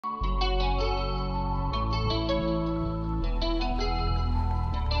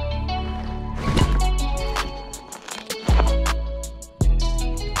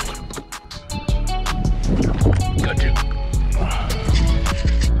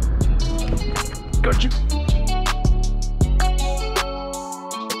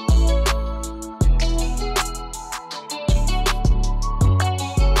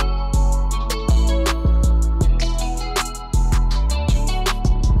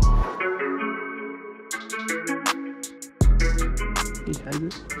He has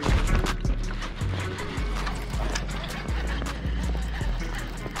it.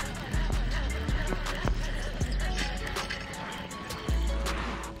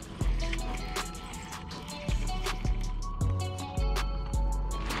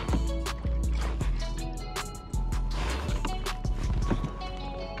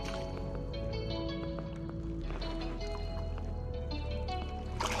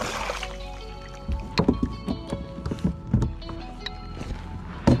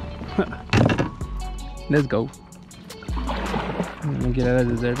 Let's go. Let me get out of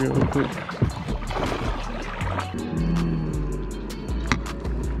this area real quick.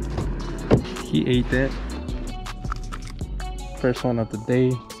 He ate that. First one of the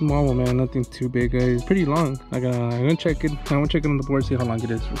day. Small one, man. Nothing too big, guys. Pretty long. I'm gonna check it. I want to check it on the board, see how long it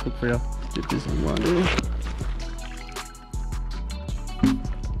is real quick for y'all. Dip this in water.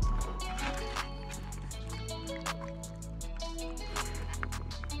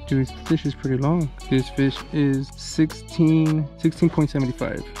 Dude, this fish is pretty long. This fish is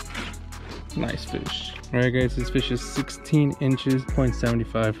 16.75. Nice fish. All right, guys, this fish is 16 inches,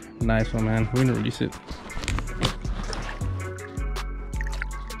 0.75. Nice one, man. We're gonna release it.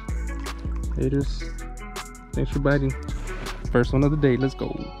 Haters, thanks for biting. First one of the day. Let's go.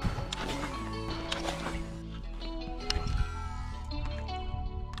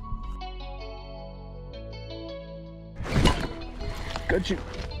 Got you.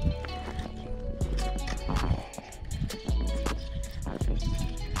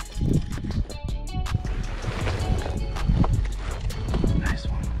 Nice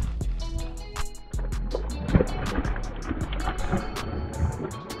one.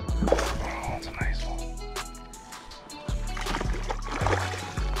 Oh, that's a nice one.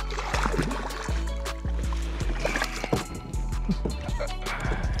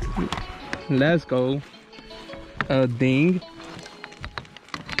 Let's go. A ding.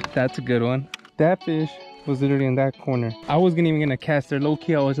 That's a good one. That fish was literally in that corner. I wasn't even gonna cast her. Low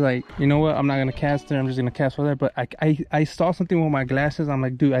key, I was like, you know what? I'm not gonna cast her. I'm just gonna cast for that. But I saw something with my glasses. I'm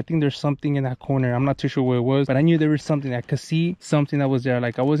like, dude, I think there's something in that corner. I'm not too sure what it was, but I knew there was something. I could see something that was there.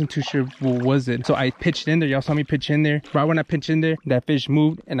 Like, I wasn't too sure what was it. So I pitched in there. Y'all saw me pitch in there. Right when I pitched in there, that fish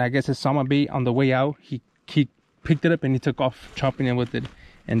moved, and I guess it saw my bait on the way out. He picked it up and he took off chopping it with it.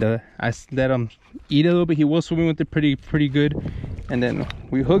 And I let him eat a little bit. He was swimming with it pretty good. And then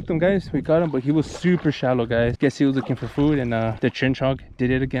we hooked him, guys. We got him, but he was super shallow, guys. Guess he was looking for food, and the trench hog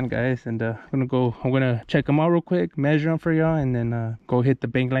did it again, guys. And I'm gonna check him out real quick, measure him for y'all, and then go hit the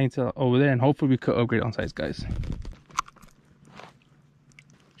bank lines over there, and hopefully we could upgrade on size, guys.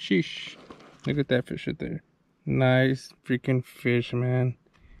 Sheesh, look at that fish right there. Nice freaking fish, man.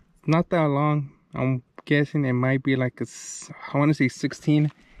 Not that long. I'm guessing it might be like I want to say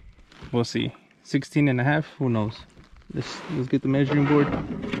 16. We'll see. 16 and a half, who knows. Let's get the measuring board.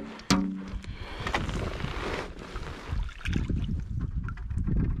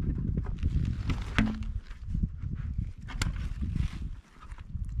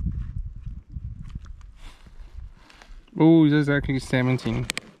 Oh, he's exactly 17.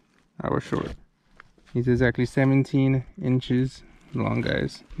 I was short. He's exactly 17 inches long,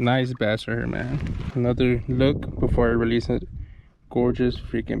 guys. Nice bass right here, man. Another look before I release it. Gorgeous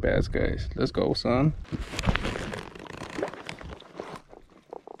freaking bass, guys. Let's go, son.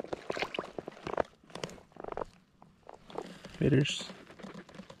 Fitters.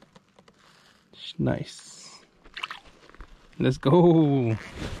 Nice. Let's go.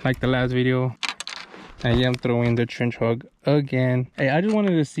 Like the last video, I am throwing the trench hog again. Hey, I just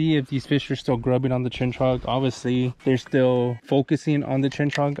wanted to see if these fish are still grubbing on the trench hog. Obviously, they're still focusing on the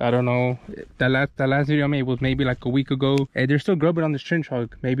trench hog. I don't know. The last video I made was maybe like a week ago. Hey, they're still grubbing on this trench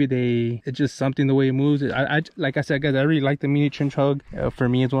hog. Maybe it's just something the way it moves. Like I said, guys, I really like the mini trench hog. For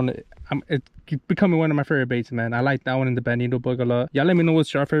me, it's it's becoming one of my favorite baits, man. I like that one in the bandito bug a lot. Y'all let me know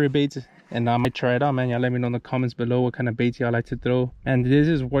what's your favorite baits, and I might try it out, man. Y'all let me know in the comments below what kind of baits y'all like to throw. And this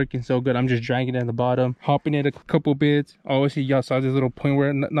is working so good. I'm just dragging it at the bottom, hopping it a couple bits. Obviously, y'all saw this little point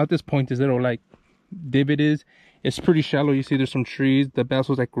where, not this point, this little like divot is. It's pretty shallow. You see there's some trees. The bass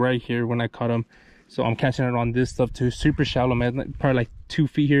was like right here when I caught him. So I'm catching it on this stuff too. Super shallow, man. Probably like 2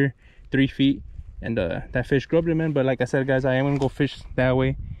 feet here, 3 feet. And that fish grubbed it, man. But like I said, guys, I am gonna go fish that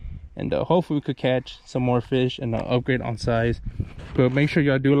way. And hopefully we could catch some more fish and upgrade on size. But make sure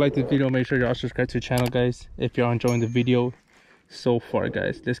y'all do like this video. Make sure y'all subscribe to the channel, guys, if y'all enjoying the video so far,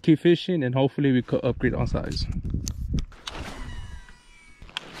 guys. Let's keep fishing, and hopefully we could upgrade on size.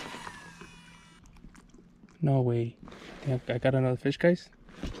 No way. I got another fish, guys.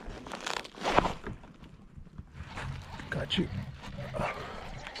 Got you.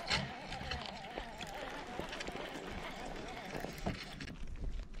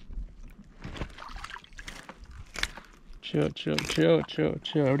 Chill, chill, chill, chill,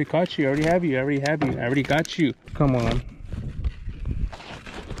 chill. I already caught you. I already have you. I already have you. I already got you. Come on.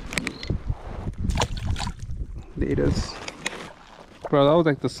 Datas. Bro, that was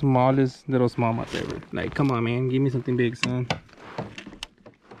like the smallest little smallmouth ever. Like, come on, man. Give me something big, son.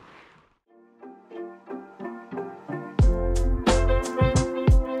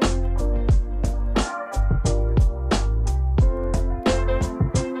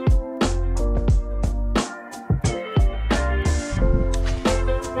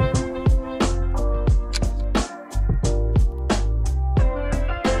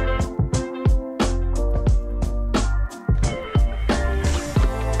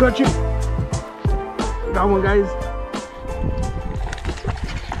 Got you. Got one, guys.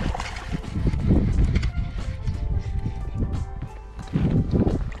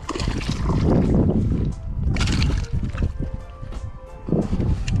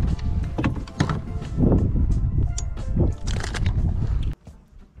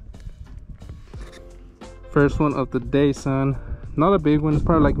 First one of the day, son. Not a big one. It's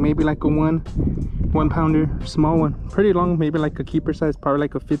probably like maybe like a one pounder, small one, pretty long, maybe like a keeper size, probably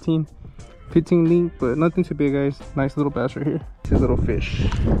like a 15 link, but nothing too big, guys. Nice little bass right here. It's a little fish,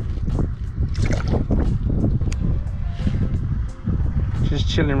 just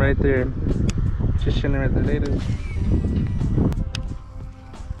chilling right there, just chilling right there. Later.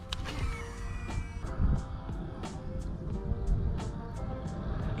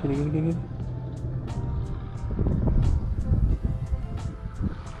 Get it.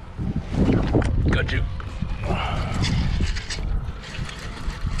 Got you.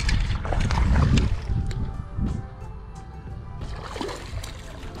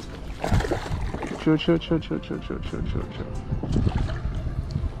 Chill.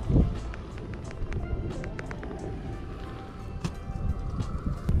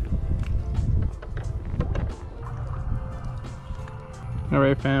 All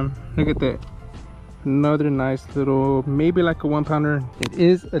right, fam. Look at that. Another nice little, maybe like a 1 pounder. It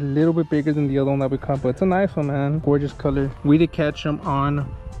is a little bit bigger than the other one that we caught, but it's a nice one, man. Gorgeous color. We did catch him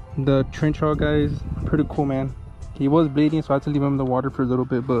on the trench hog, guys. Pretty cool, man. He was bleeding, so I had to leave him in the water for a little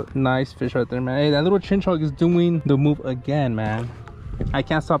bit, but nice fish right there, man. Hey, that little trench hog is doing the move again, man. I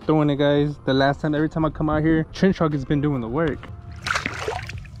can't stop throwing it, guys. The last time, every time I come out here, trench hog has been doing the work.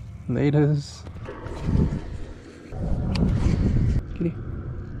 Laters. Kitty.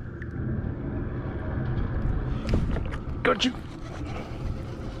 Got you.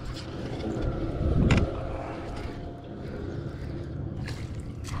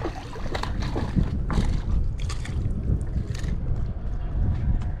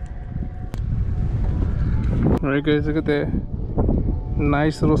 Alright, guys, look at that.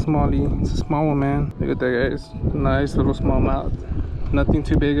 Nice little smallie. It's a small one, man. Look at that, guys. Nice little smallmouth. Nothing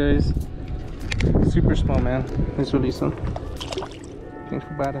too big, guys. Super small, man. Let's release him. Thanks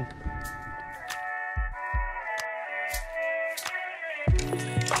for biting.